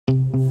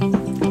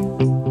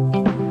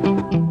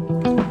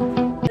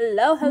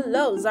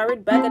Hello,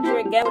 Zarid back at you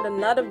again with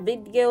another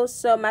video.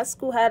 So my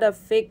school had a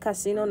fake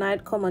casino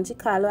night called Monte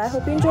Carlo. I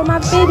hope you enjoy my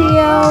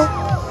video.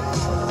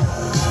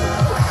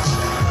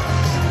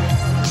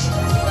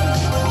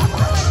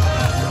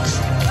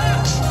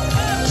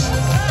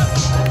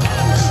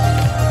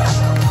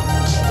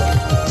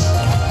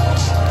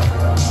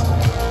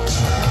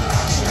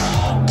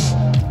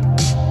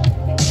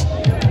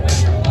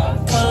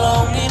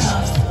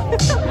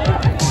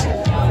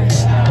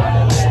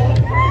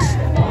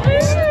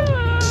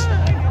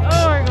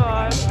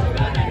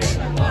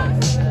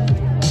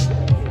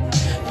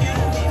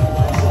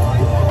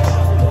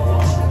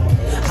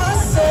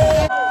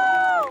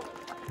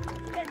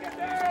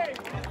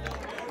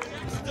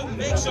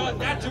 Make sure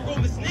that your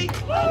room is neat.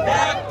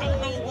 Now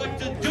don't know what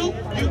to do.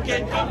 You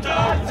can come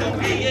talk to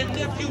me. And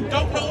if you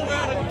don't know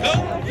where to go,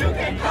 you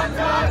can come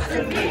talk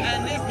to me.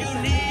 And if you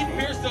need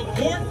peer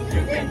support,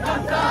 you can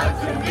come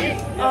talk to me.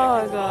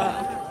 Oh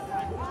god.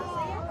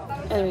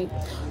 Anyway,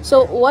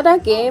 so what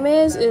that game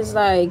is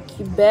like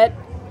you bet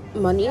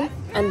money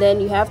and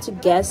then you have to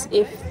guess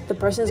if the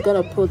person is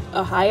gonna put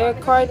a higher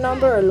card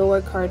number or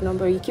lower card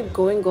number. You keep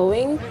going until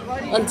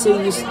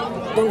you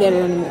don't get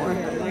it anymore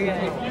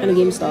and the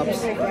game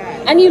stops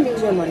and you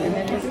lose your money.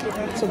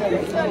 So great.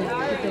 Okay,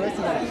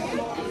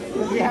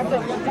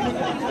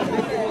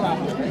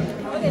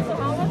 so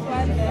how much was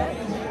it?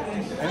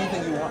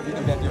 Anything you want, you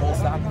can bet your whole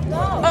stock. No.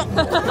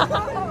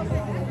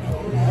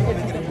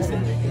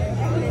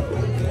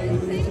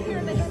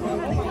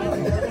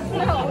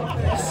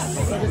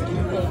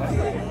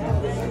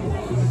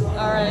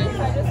 All right.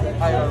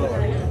 Higher or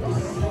lower?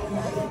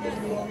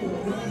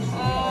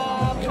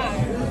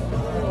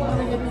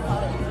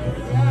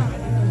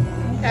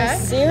 I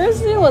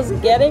seriously was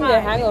getting the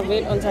hang of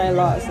it until I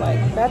lost. Like,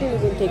 that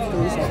didn't even take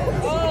 3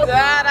 seconds.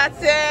 Yeah, that's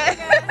it.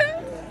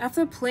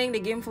 After playing the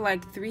game for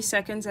like 3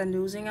 seconds and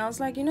losing, I was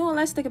like, you know what,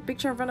 let's take a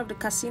picture in front of the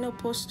casino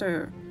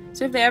poster.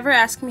 So if they ever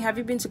ask me, have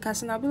you been to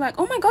casino? I'll be like,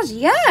 oh my gosh,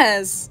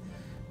 yes!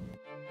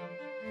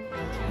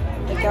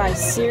 But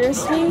guys,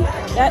 seriously,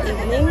 that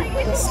evening,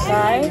 the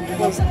sky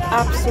was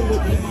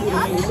absolutely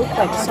beautiful. It looked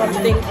like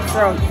something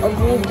from a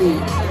movie,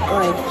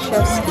 like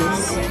Chef's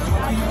Kiss.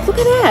 Look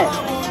at that!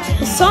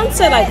 The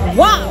sunset, like,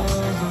 wow!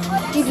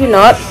 Did you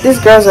not? These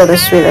girls are the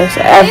sweetest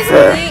ever.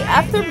 Basically,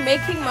 after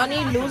making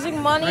money, losing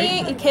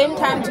money, it came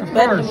time to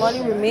bet the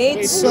money we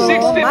made. So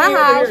my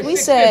house, we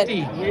said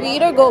we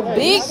either go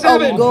big or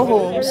we go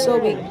home. So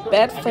we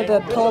bet for the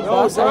tall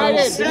boss and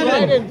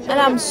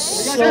I'm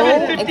so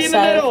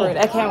excited for it.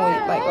 I can't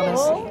wait, like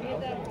honestly.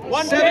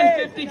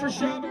 750 for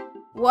sure.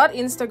 What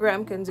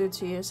Instagram can do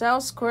to you. So I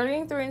was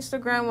scrolling through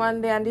Instagram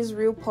one day and this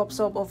reel pops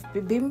up of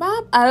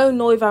bibimbap. I don't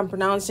know if I'm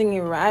pronouncing it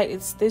right.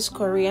 It's this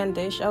Korean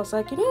dish. I was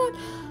like, you know what?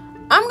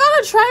 I'm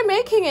gonna try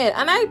making it.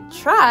 And I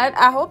tried.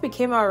 I hope it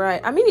came out right.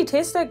 I mean, it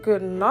tasted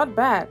good, not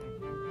bad.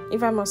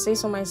 If I must say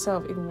so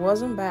myself, it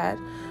wasn't bad.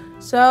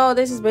 So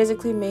this is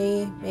basically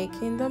me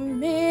making the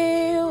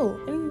meal.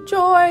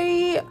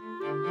 Enjoy!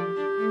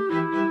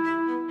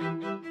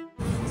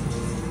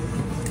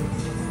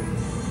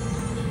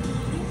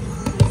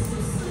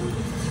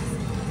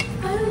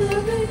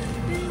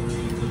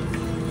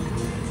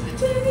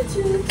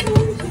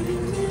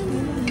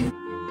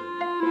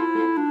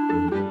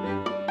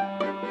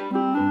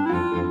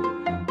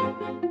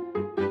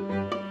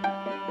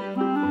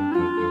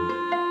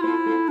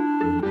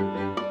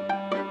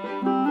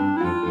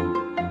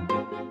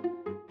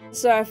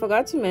 So I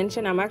forgot to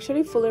mention, I'm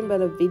actually filming by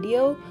the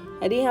video.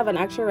 I didn't have an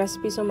actual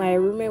recipe, so my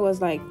roommate was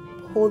like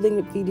holding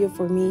the video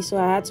for me. So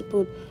I had to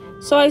put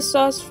soy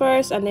sauce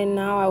first, and then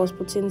now I was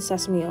putting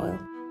sesame oil.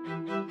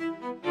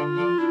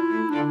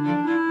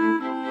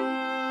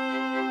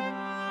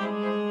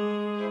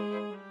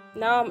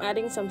 Now I'm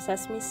adding some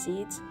sesame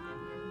seeds.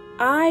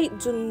 I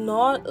do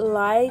not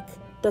like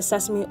the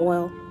sesame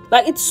oil.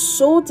 Like, it's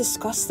so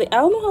disgusting. I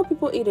don't know how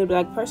people eat it.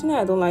 Like, personally,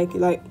 I don't like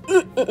it. Like,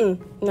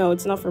 no,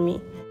 it's not for me.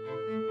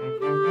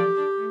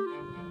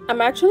 I'm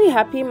actually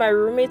happy my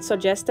roommate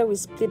suggested we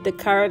split the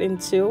carrot in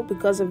two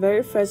because the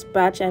very first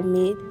batch I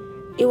made,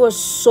 it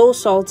was so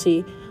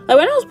salty. Like,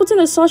 when I was putting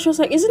the salt, she was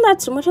like, isn't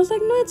that too much? I was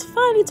like, no, it's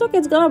fine. It's okay.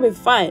 It's gonna be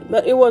fine.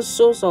 But it was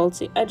so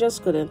salty. I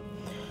just couldn't.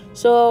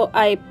 So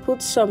I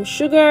put some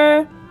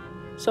sugar,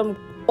 some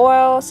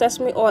oil,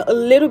 sesame oil, a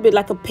little bit,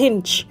 like a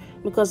pinch,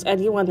 because I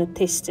didn't want to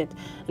taste it.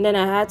 And then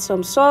I had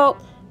some salt,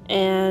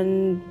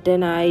 and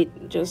then I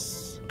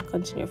just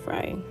continue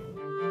frying.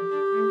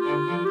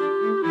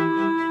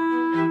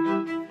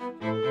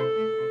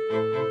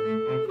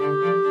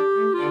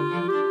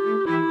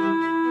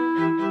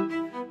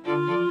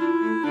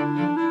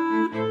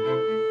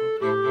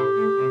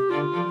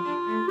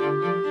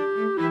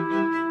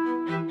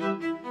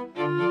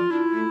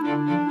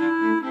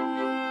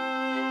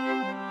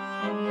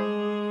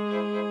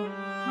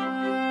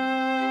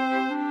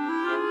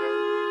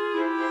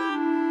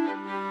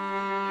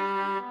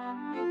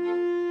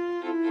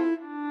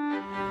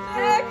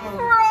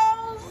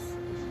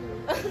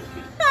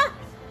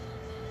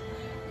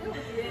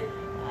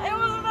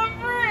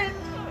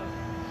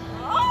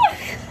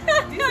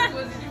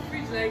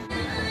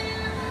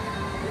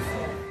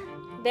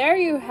 There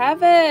you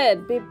have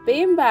it.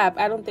 Bibimbap.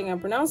 I don't think I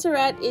pronounced it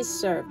right. Is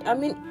served. I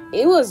mean,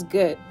 it was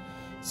good.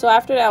 So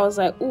after that, I was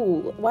like,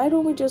 ooh, why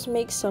don't we just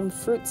make some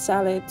fruit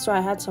salad? So I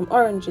had some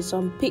oranges,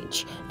 some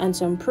peach, and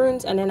some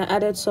prunes, and then I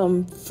added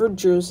some fruit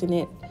juice in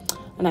it.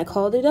 And I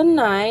called it a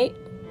night.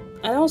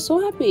 And I was so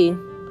happy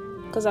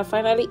because I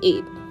finally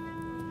ate.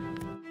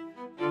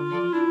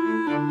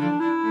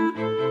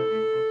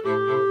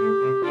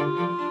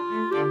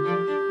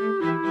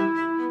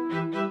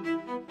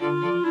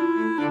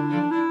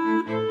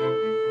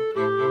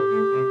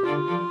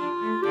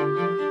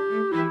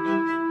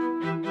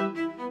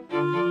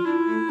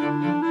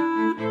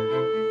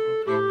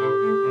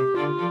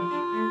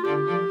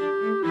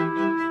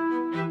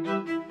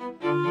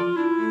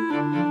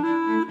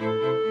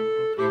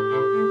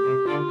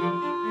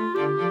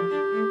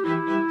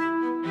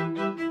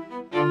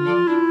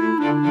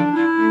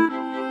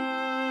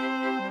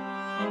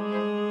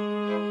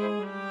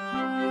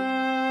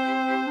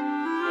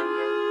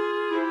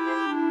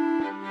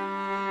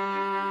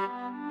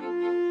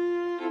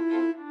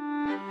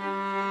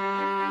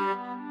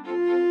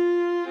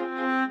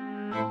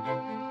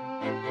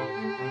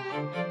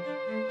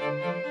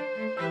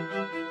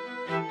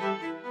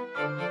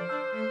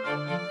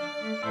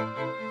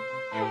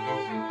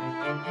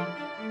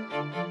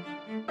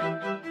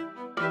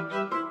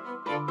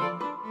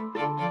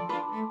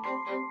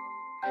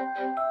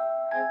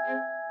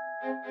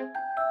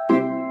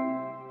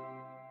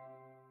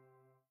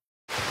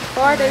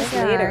 Four days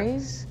later,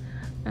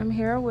 I'm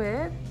here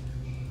with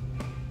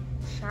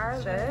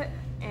Charlotte,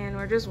 and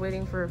we're just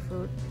waiting for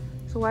food.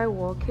 So while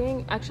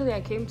walking, actually I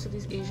came to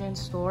this Asian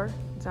store.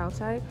 It's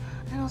outside,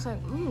 and I was like,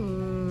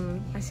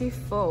 I see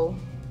pho.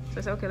 So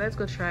I said, okay, let's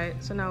go try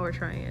it. So now we're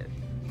trying it.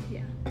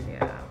 Yeah.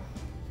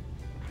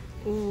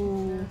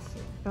 Ooh,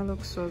 that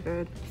looks so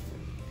good.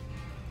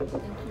 Thank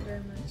you very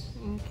much.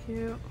 Thank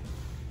you.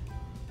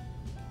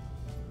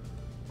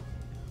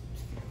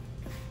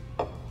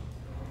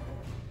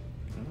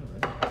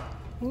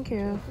 Thank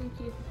you. Thank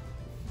you.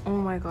 Oh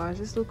my gosh,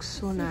 this looks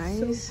so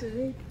nice. So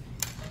big.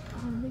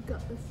 They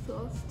got the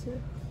sauce too.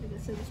 Like I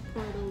said, it's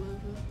poured all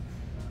over.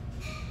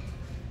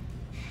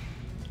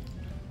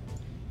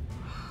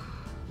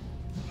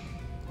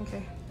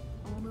 Okay.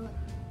 Oh,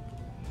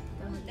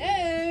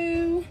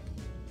 Hello.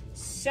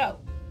 So,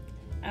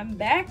 I'm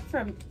back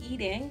from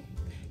eating.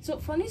 So,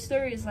 funny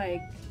story is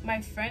like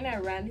my friend I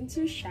ran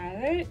into,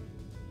 Charlotte.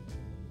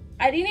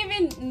 I didn't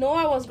even know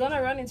I was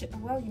gonna run into.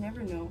 Well, you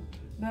never know.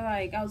 But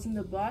like, I was in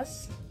the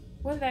bus.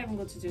 What did I even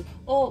go to do?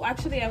 Oh,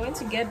 actually, I went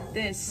to get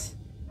this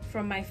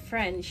from my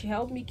friend. She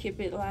helped me keep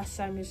it last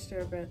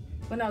semester, but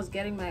when I was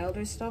getting my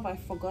other stuff, I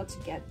forgot to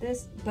get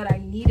this. But I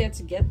needed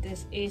to get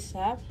this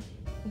ASAP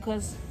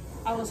because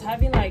I was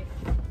having like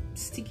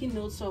sticky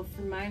notes of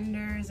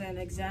reminders and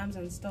exams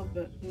and stuff.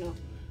 But you know,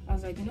 I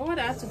was like, you know what?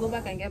 I have to go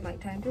back and get my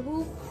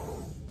timetable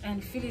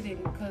and fill it in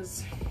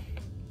because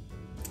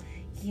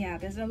yeah,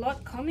 there's a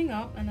lot coming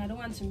up, and I don't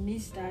want to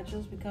miss that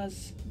just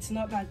because it's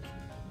not like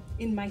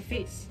in my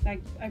face.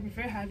 Like, I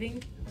prefer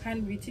having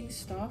handwritten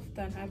stuff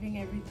than having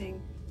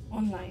everything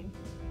online.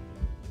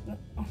 But,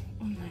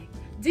 online.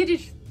 Did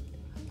it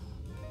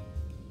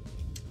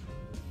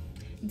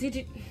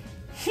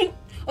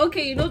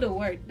okay, you know the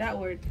word, that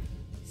word.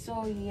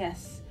 So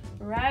yes,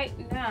 right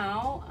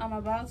now I'm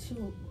about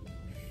to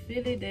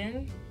fill it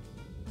in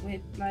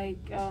with like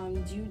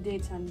due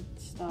dates and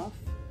stuff.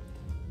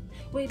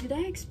 Wait, did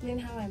I explain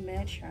how I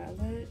met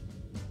Charlotte?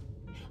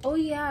 Oh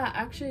yeah,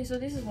 actually, so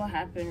this is what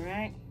happened,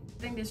 right?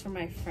 I think this from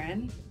my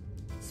friend.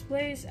 This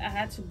place, I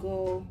had to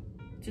go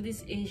to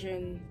this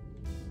Asian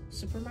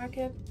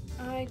supermarket.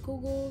 I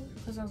googled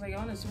because I was like, I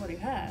want to see what they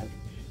have.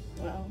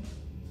 Well,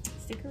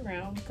 stick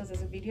around because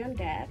there's a video on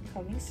that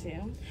coming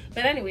soon.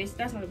 But anyways,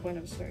 that's not the point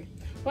of the story.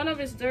 One of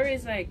the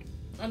stories, like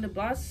on the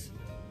bus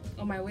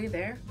on my way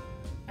there,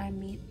 I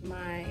meet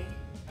my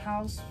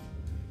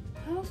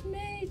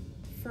housemate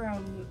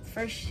from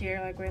first year.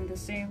 Like, we're in the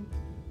same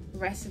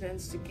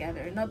residence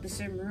together, not the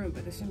same room,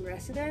 but the same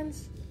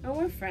residence, and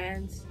we're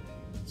friends.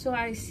 So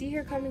I see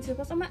her coming to the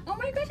bus. I'm like, oh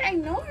my gosh, I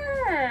know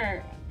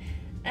her.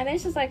 And then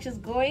she's like, she's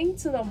going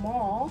to the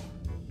mall,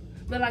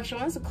 but like she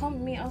wants to come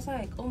with me. I was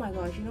like, oh my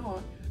gosh, you know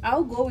what,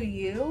 I'll go with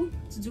you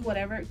to do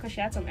whatever, because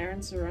she had some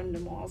errands to run the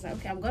mall. I was like,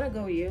 okay, I'm gonna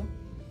go with you,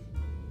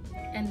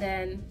 and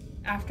then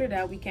after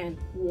that we can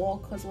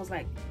walk, because it was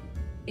like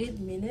 8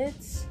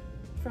 minutes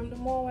from the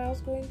mall where I was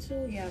going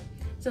to. Yeah,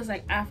 so it's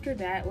like after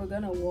that we're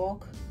gonna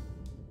walk.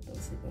 Don't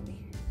sleep on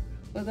me.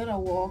 We're gonna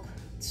walk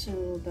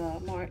to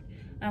the mart,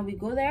 and we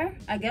go there.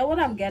 I get what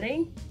I'm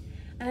getting,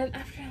 and then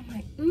after I'm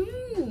like,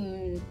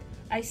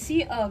 I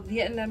see a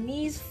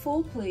Vietnamese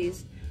pho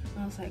place,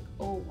 and I was like,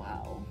 oh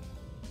wow,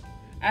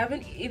 I've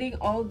been eating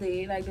all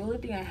day. Like, the only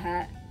thing I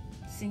had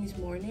since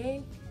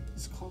morning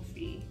is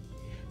coffee.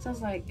 So I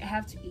was like, I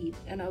have to eat,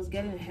 and I was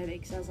getting a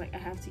headache, so I was like, I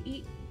have to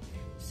eat.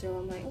 So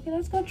I'm like, okay,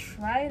 let's go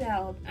try it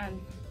out.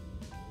 And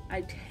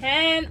I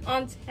 10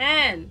 on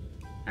 10.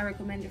 I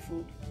recommend the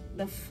food.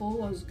 The pho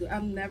was good.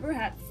 I've never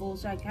had pho,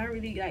 so I can't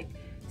really like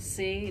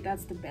say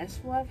that's the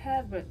best pho I've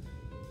had, but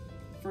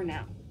for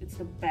now, it's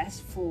the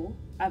best food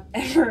I've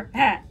ever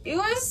had. It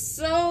was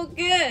so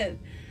good.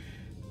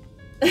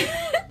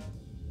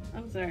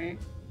 I'm sorry.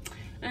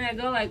 And I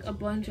got like a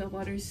bunch of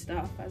other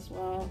stuff as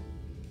well.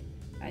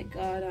 I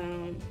got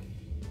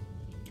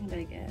what did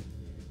I get?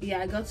 Yeah,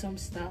 I got some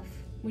stuff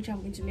which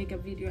I'm going to make a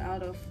video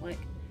out of, like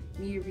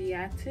me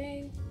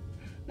reacting,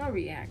 not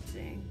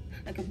reacting,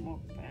 like a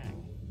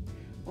mukbang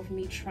of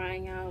me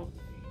trying out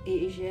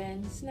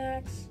Asian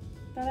snacks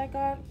that I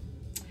got.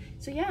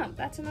 So yeah,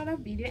 that's another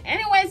video.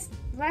 Anyways,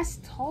 less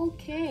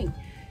talking,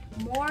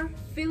 more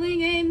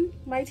filling in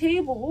my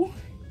table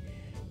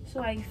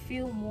so I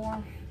feel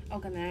more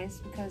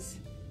organized, because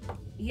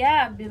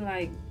yeah, I've been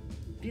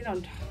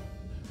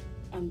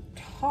on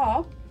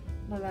top,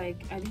 but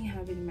like I didn't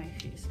have it in my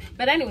face.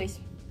 But anyways,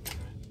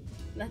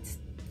 let's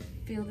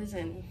fill this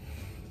in.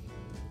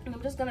 And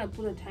I'm just gonna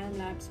put a time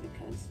lapse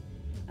because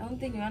I don't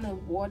think you're gonna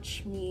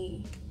watch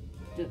me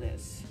do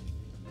this.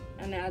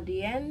 And at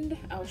the end,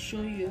 I'll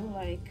show you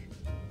like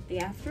the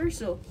after.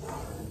 So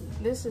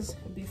this is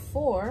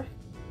before.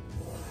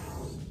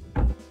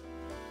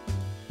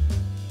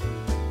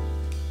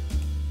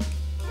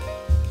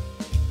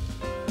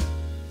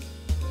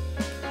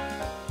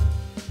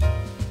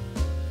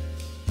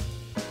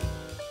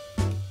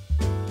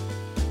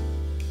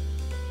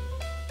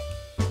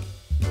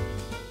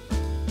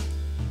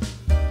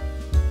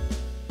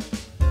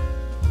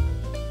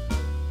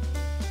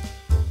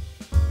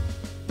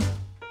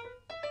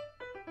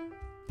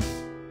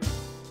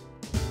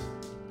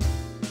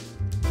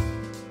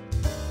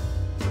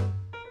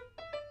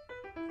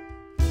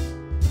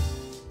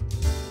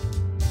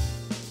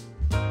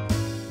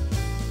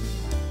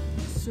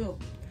 So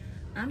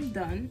I'm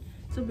done.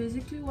 So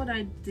basically what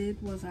I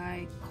did was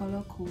I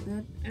color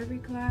coded every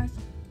class.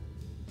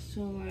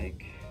 So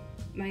like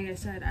I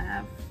said, I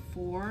have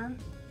 4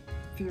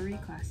 theory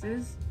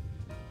classes,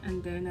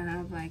 and then I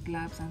have like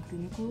labs and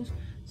clinicals.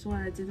 So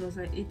what I did was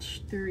like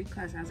each theory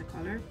class has a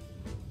color.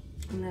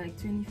 And like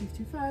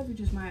 2055, which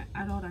is my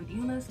adult and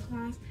illness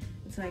class,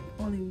 it's like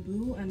all in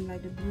blue, and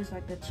like the blue is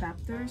like the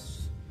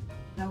chapters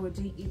that we're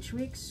doing each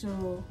week.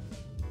 So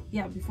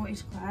yeah, before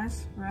each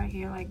class, right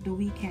here, like the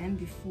weekend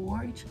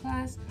before each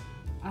class,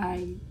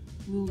 I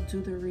will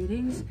do the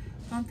readings.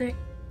 I don't think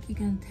you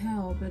can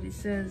tell, but it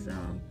says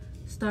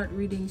start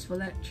readings for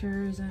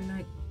lectures, and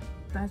like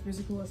that's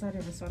basically what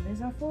Saturday and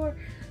Sundays are for.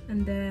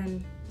 And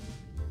then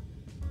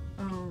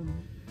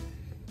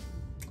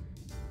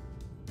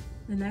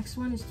the next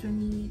one is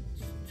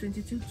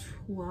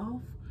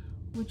 2212,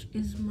 which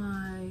is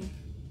my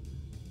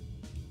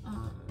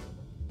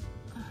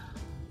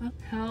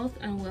health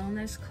and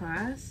wellness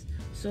class.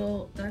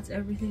 So that's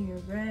everything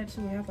you read.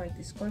 So we have like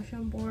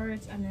discussion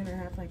boards, and then I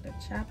have like the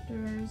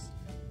chapters.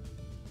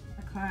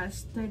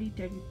 Class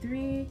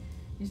 3033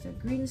 is the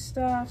green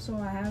stuff. So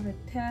I have a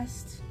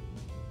test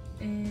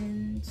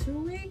in 2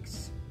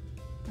 weeks,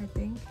 I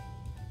think,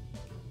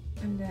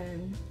 and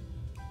then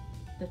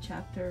the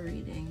chapter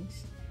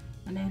readings.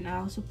 And then I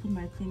also put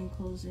my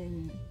clinicals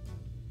in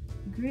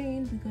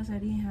green because I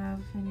didn't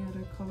have any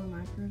other color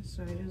markers,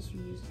 so I just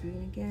used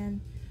green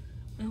again.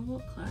 And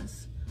what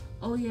class?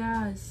 Oh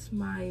yeah, it's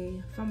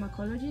my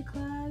pharmacology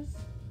class.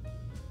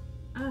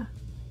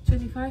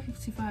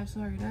 2555,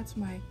 sorry, that's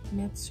my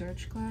med surg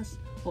class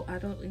or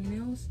adult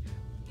illness.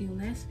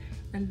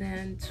 And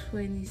then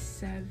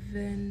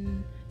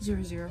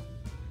 2700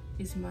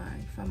 is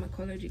my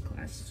pharmacology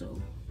class.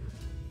 So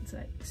it's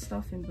like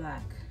stuff in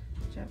black.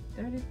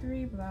 Chapter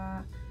 33,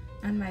 blah.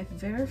 And my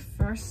very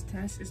first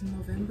test is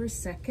November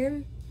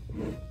 2nd.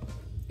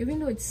 Even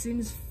though it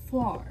seems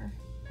far,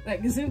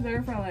 like it seems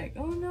very far, like,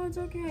 oh no, it's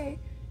okay.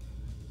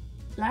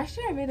 Last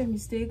year I made a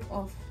mistake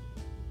of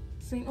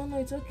saying, oh no,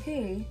 it's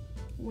okay,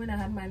 when I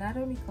had my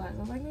anatomy class. I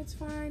was like, no, it's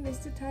fine, there's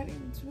still time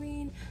in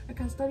between, I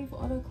can study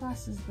for other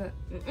classes. But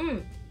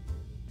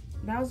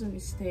that was a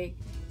mistake.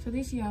 So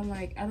this year I'm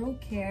like, I don't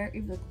care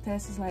if the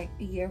test is like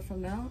a year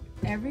from now,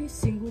 every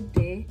single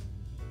day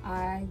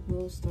I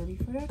will study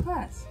for that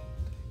class.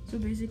 So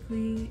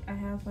basically I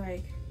have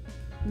like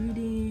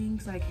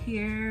readings like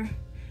here.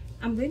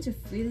 I'm going to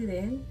fill it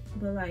in,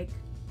 but like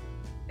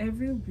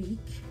every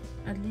week,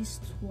 at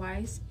least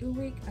twice a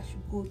week, I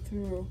should go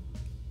through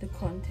the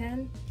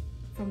content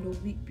from the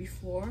week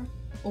before,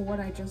 or what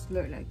I just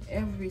learned. Like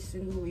every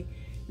single week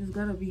it's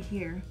gotta be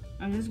here.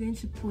 I'm just going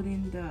to put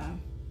in the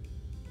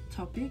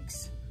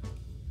topics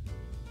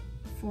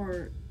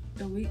for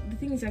the week. The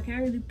thing is, I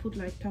can't really put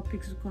like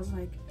topics because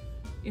like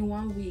in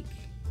 1 week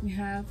we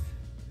have,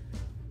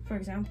 for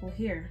example,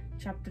 here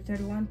chapter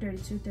 31,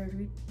 32,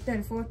 33,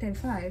 34,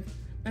 35.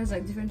 That's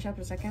like different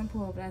chapters. I can't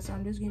pull up that, so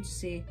I'm just going to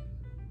say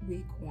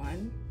week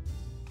 1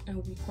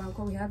 and week 1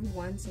 because we have it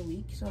once a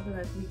week. So I'll be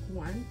like week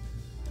 1,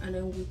 and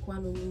then week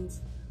 1 means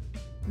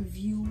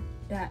review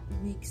that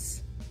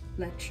week's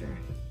lecture.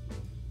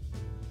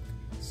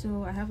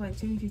 So I have like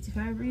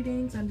 2055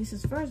 readings, and this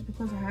is first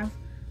because I have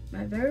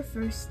my very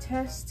first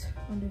test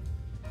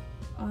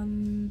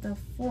on the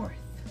 4th.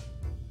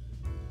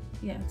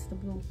 Yeah, it's the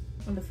blue,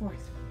 on the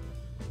 4th.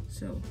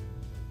 So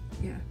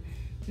yeah,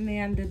 and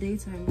then the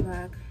dates are in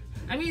black.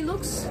 I mean, it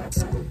looks,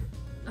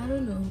 I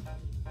don't know,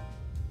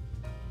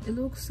 it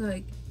looks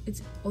like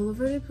it's all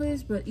over the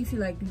place, but if you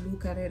like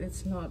look at it,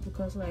 it's not,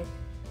 because like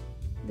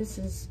this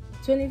is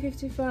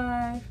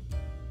 2055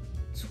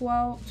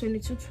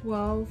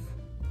 2212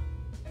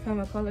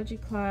 pharmacology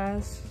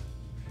class.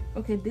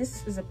 Okay,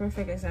 this is a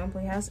perfect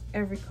example. It has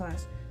every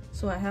class.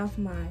 So I have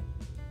my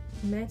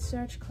med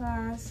search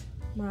class,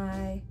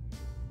 my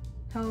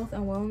health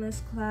and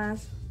wellness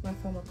class, my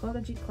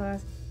pharmacology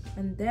class,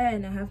 and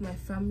then I have my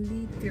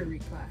family theory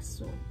class.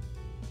 So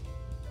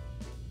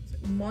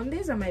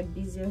Mondays are my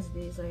busiest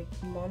days. Like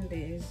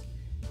Mondays,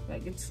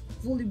 like it's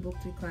fully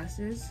booked with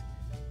classes,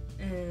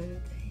 and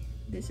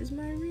this is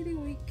my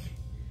reading week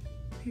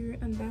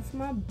period, and that's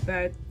my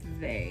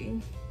birthday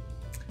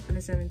on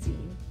the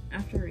 17th,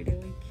 after reading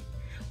week.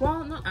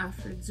 Well, not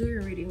after,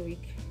 during reading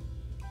week,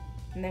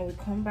 and then we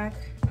come back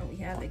and we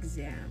have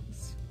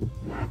exams.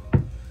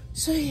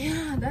 So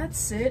yeah,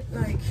 that's it.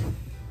 Like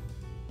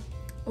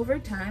over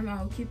time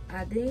I'll keep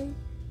adding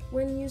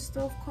when new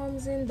stuff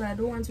comes in, but I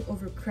don't want to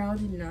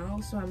overcrowd it now,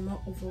 so I'm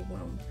not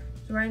overwhelmed.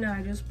 So right now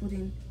I just put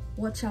in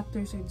what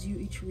chapters are due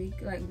each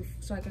week, like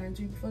so I can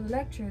do it before the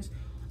lectures,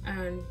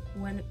 and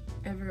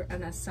whenever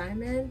an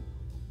assignment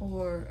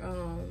or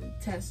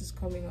test is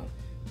coming up.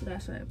 So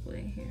that's what I put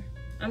in here.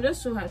 I'm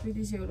just so happy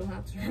this year we don't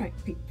have to write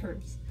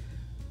papers,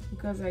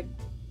 because like,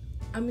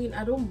 I mean,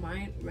 I don't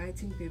mind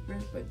writing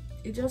papers, but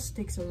it just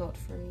takes a lot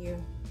from you.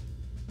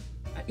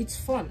 It's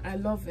fun, I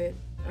love it,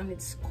 and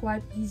it's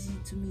quite easy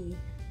to me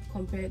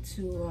compared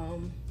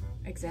to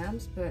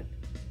exams, but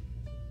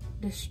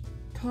the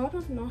thought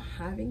of not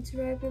having to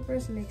write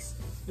papers makes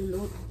the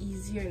load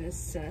easier in a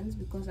sense,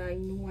 because I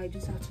know I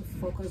just have to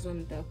focus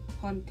on the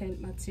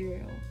content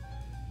material.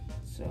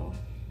 So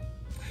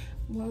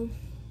well,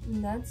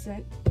 that's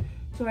it.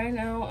 So right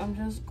now I'm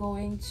just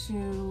going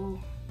to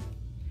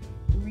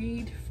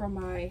read from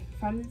my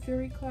family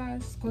theory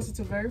class, because it's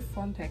a very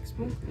fun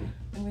textbook.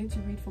 I'm going to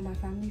read from my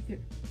family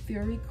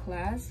theory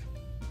class,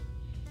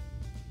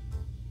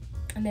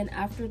 and then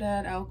after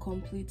that I'll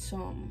complete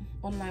some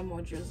online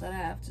modules that I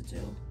have to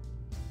do.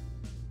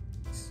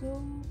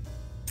 So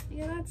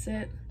yeah, that's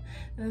it.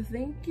 And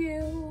thank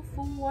you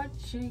for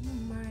watching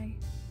my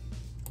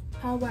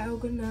how I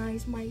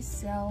organize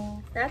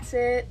myself. That's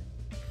it.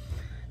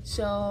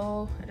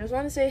 So I just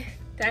want to say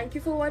thank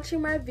you for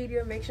watching my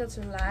video. Make sure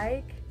to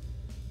like,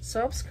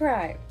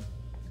 subscribe,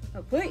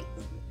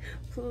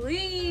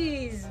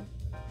 please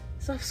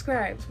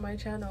subscribe to my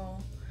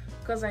channel,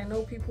 because I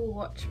know people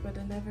watch but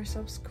they never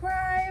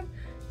subscribe.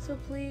 So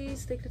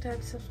please take the time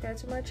to subscribe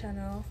to my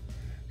channel.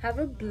 Have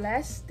a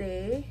blessed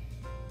day,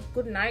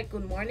 good night,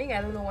 good morning.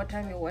 I don't know what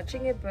time you're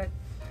watching it, but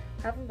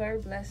have a very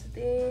blessed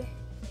day.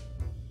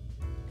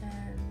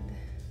 And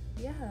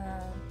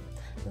yeah,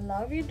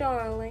 love you,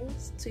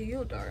 darlings. To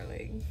you,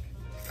 darling.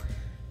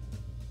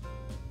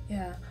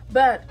 Yeah,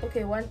 but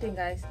okay, one thing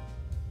guys,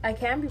 I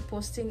can't be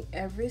posting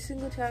every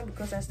single time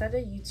because I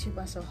started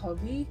YouTube as a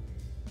hobby.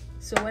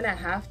 So when I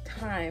have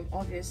time,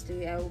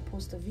 obviously I will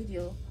post a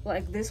video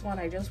like this one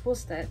I just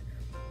posted.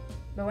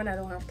 But when I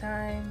don't have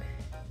time,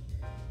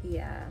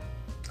 yeah.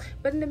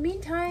 But in the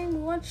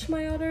meantime, watch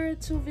my other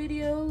 2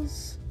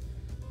 videos.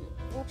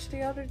 Watch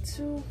the other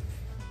 2.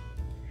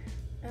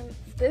 And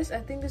this, I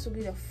think this will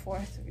be the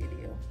 4th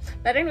video.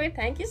 But anyway,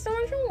 thank you so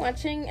much for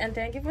watching, and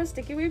thank you for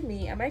sticking with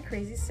me and my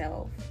crazy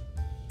self.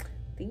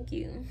 Thank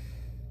you.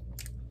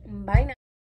 Bye now.